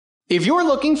If you're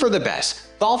looking for the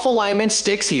best golf alignment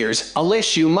sticks, here's a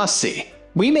list you must see.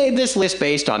 We made this list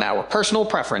based on our personal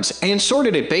preference and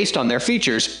sorted it based on their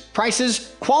features,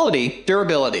 prices, quality,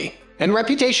 durability, and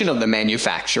reputation of the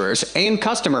manufacturers and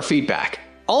customer feedback.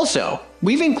 Also,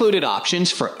 we've included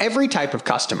options for every type of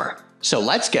customer. So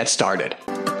let's get started.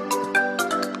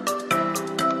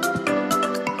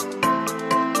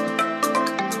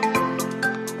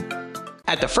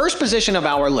 At the first position of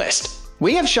our list,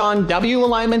 we have Shaun W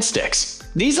alignment sticks.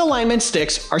 These alignment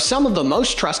sticks are some of the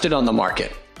most trusted on the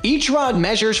market. Each rod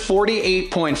measures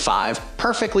 48.5,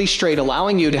 perfectly straight,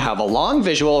 allowing you to have a long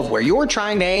visual of where you're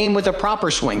trying to aim with a proper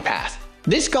swing path.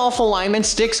 This golf alignment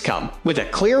sticks come with a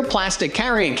clear plastic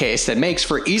carrying case that makes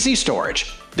for easy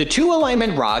storage. The two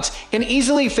alignment rods can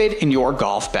easily fit in your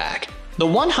golf bag. The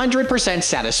 100%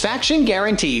 satisfaction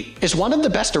guarantee is one of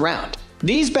the best around.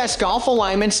 These best golf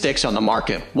alignment sticks on the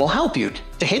market will help you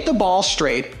to hit the ball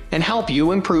straight and help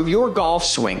you improve your golf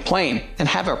swing plane and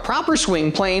have a proper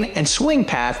swing plane and swing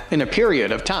path in a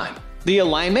period of time. The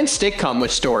alignment stick come with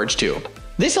storage tube.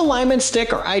 This alignment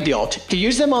stick are ideal to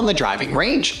use them on the driving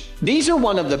range. These are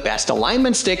one of the best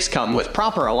alignment sticks come with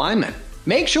proper alignment.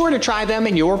 Make sure to try them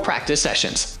in your practice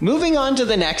sessions. Moving on to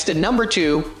the next at number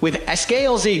 2 with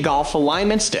SKLZ golf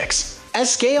alignment sticks.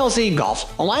 SKLZ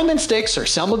golf alignment sticks are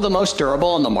some of the most durable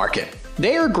on the market.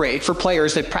 They are great for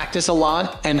players that practice a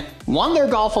lot and want their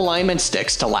golf alignment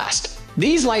sticks to last.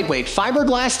 These lightweight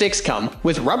fiberglass sticks come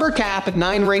with rubber cap and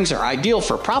 9 rings are ideal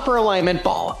for proper alignment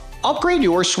ball. Upgrade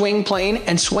your swing plane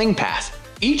and swing path.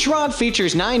 Each rod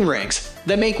features 9 rings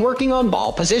that make working on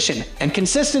ball position and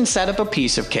consistent setup a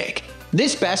piece of cake.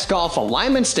 This best golf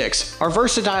alignment sticks are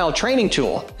versatile training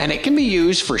tool, and it can be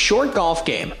used for short golf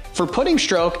game, for putting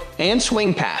stroke, and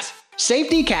swing path.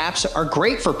 Safety caps are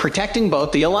great for protecting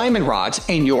both the alignment rods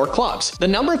and your clubs. The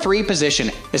number 3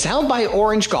 position is held by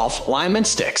Orange Golf alignment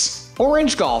sticks.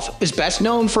 Orange Golf is best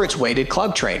known for its weighted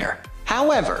club trainer.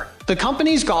 However, the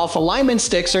company's golf alignment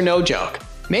sticks are no joke.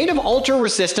 Made of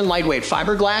ultra-resistant lightweight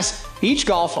fiberglass, each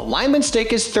golf alignment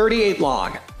stick is 38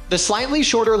 long. The slightly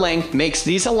shorter length makes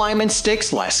these alignment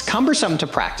sticks less cumbersome to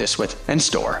practice with and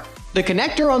store. The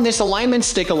connector on this alignment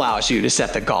stick allows you to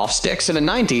set the golf sticks at a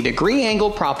 90-degree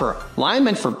angle proper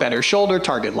alignment for better shoulder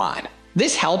target line.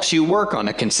 This helps you work on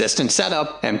a consistent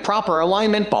setup and proper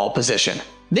alignment ball position.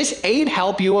 This aid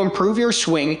help you improve your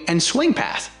swing and swing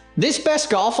path. This best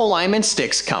golf alignment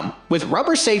sticks come with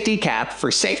rubber safety cap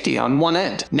for safety on one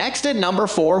end. Next at number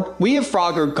 4, we have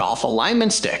Frogger golf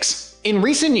alignment sticks. In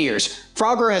recent years,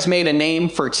 Frogger has made a name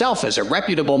for itself as a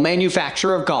reputable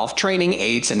manufacturer of golf training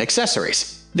aids and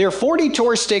accessories. Their 40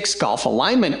 Tour Sticks golf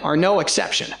alignment are no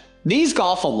exception. These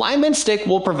golf alignment stick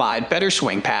will provide better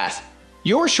swing path,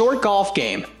 your short golf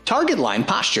game, target line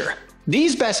posture.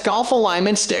 These best golf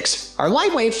alignment sticks are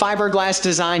lightweight fiberglass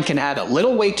design, can add a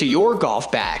little weight to your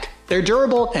golf bag. They're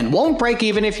durable and won't break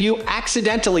even if you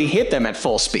accidentally hit them at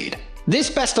full speed.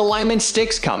 This best alignment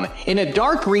sticks come in a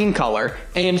dark green color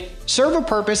and serve a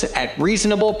purpose at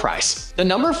reasonable price. The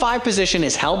number 5 position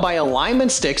is held by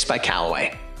alignment sticks by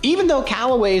Callaway. Even though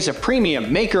Callaway is a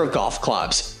premium maker of golf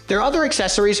clubs, their other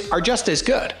accessories are just as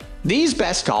good. These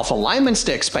best golf alignment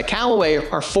sticks by Callaway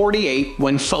are 48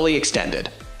 when fully extended.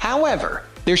 However,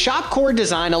 their shock cord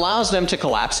design allows them to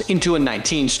collapse into a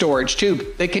 19 storage tube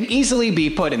that can easily be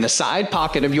put in the side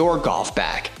pocket of your golf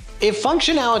bag. If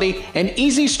functionality and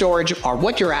easy storage are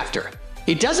what you're after,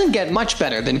 it doesn't get much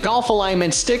better than golf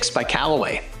alignment sticks by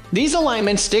Callaway. These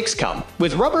alignment sticks come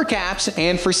with rubber caps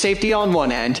and for safety on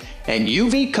one end and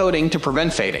UV coating to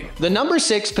prevent fading. The number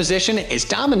 6 position is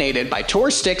dominated by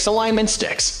Tour Sticks alignment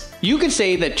sticks. You could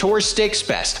say that Tour Sticks'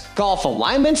 best golf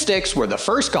alignment sticks were the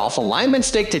first golf alignment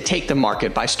stick to take the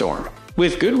market by storm.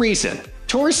 With good reason.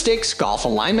 Tour Sticks golf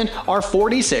alignment are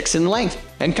 46 in length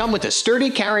and come with a sturdy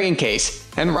carrying case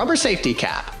and rubber safety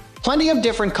cap. Plenty of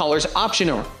different colors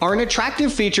optional are an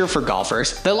attractive feature for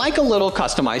golfers that like a little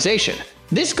customization.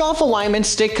 This golf alignment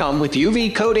stick come with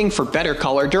UV coating for better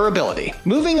color durability.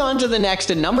 Moving on to the next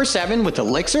at number 7 with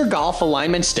Elixir golf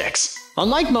alignment sticks.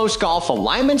 Unlike most golf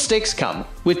alignment sticks come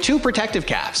with 2 protective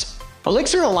caps,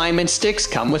 Elixir alignment sticks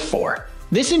come with 4.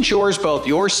 This ensures both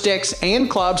your sticks and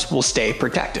clubs will stay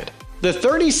protected. The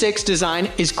 36 design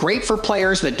is great for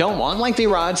players that don't want lengthy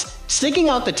rods sticking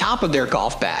out the top of their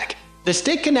golf bag. The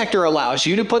stick connector allows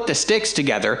you to put the sticks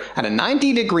together at a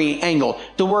 90-degree angle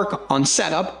to work on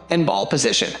setup and ball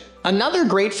position. Another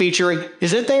great feature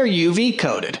is that they are UV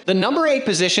coated. The number 8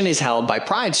 position is held by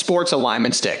PrideSports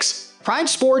alignment sticks.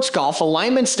 PrideSports golf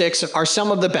alignment sticks are some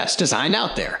of the best designed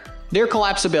out there. Their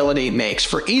collapsibility makes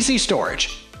for easy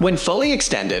storage. When fully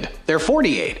extended, they're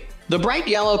 48. The bright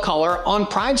yellow color on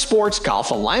PrideSports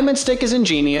golf alignment stick is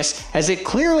ingenious, as it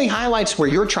clearly highlights where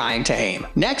you're trying to aim.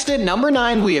 Next at number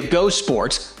 9, we have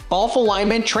GoSports Golf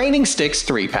Alignment Training Sticks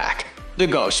 3-pack. The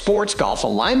GoSports Golf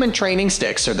Alignment Training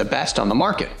Sticks are the best on the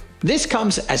market. This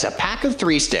comes as a pack of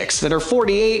 3 sticks that are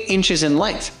 48 inches in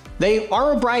length. They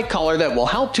are a bright color that will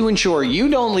help to ensure you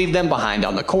don't leave them behind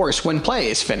on the course when play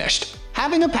is finished.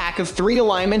 Having a pack of 3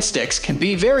 alignment sticks can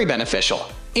be very beneficial.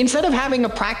 Instead of having to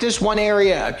practice one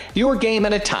area of your game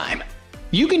at a time,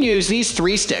 you can use these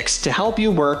 3 sticks to help you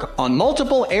work on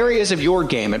multiple areas of your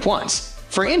game at once.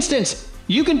 For instance,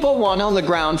 you can put one on the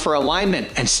ground for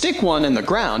alignment and stick one in the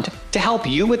ground to help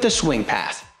you with the swing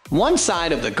path. One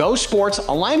side of the GoSports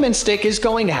alignment stick is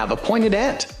going to have a pointed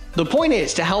end. The point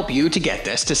is to help you to get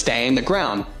this to stay in the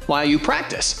ground while you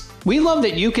practice. We love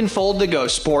that you can fold the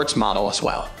GoSports model as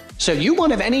well, so you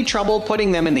won't have any trouble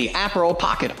putting them in the apparel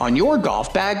pocket on your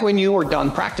golf bag when you are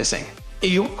done practicing.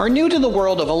 If you are new to the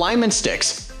world of alignment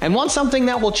sticks and want something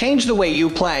that will change the way you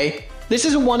play, this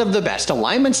is one of the best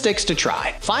alignment sticks to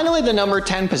try. Finally, the number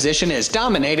 10 position is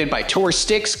dominated by Tour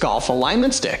Sticks Golf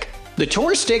Alignment Stick. The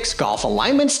Tour Sticks Golf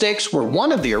Alignment Sticks were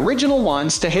one of the original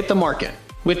ones to hit the market.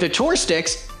 With the Tour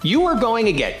Sticks, you are going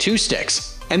to get 2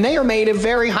 sticks, and they are made of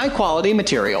very high-quality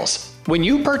materials. When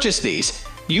you purchase these,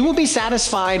 you will be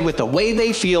satisfied with the way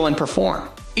they feel and perform.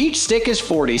 Each stick is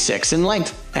 46 in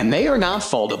length, and they are not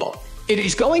foldable. It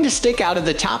is going to stick out of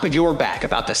the top of your bag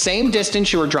about the same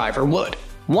distance your driver would.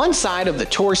 One side of the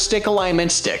Tour Stick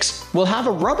Alignment Sticks will have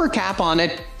a rubber cap on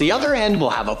it, the other end will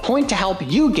have a point to help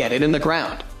you get it in the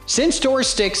ground. Since Tour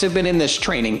Sticks have been in this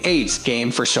training aids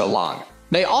game for so long,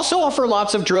 they also offer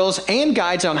lots of drills and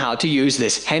guides on how to use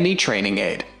this handy training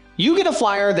aid. You get a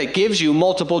flyer that gives you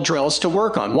multiple drills to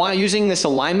work on while using this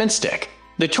alignment stick.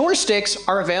 The Tour Sticks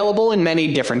are available in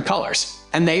many different colors,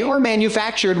 and they are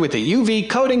manufactured with a UV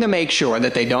coating to make sure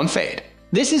that they don't fade.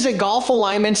 This is a golf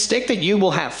alignment stick that you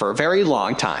will have for a very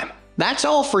long time. That's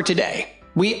all for today.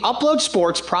 We upload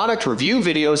sports product review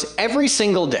videos every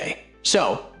single day,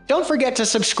 so don't forget to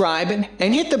subscribe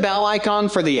and hit the bell icon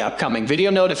for the upcoming video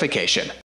notification.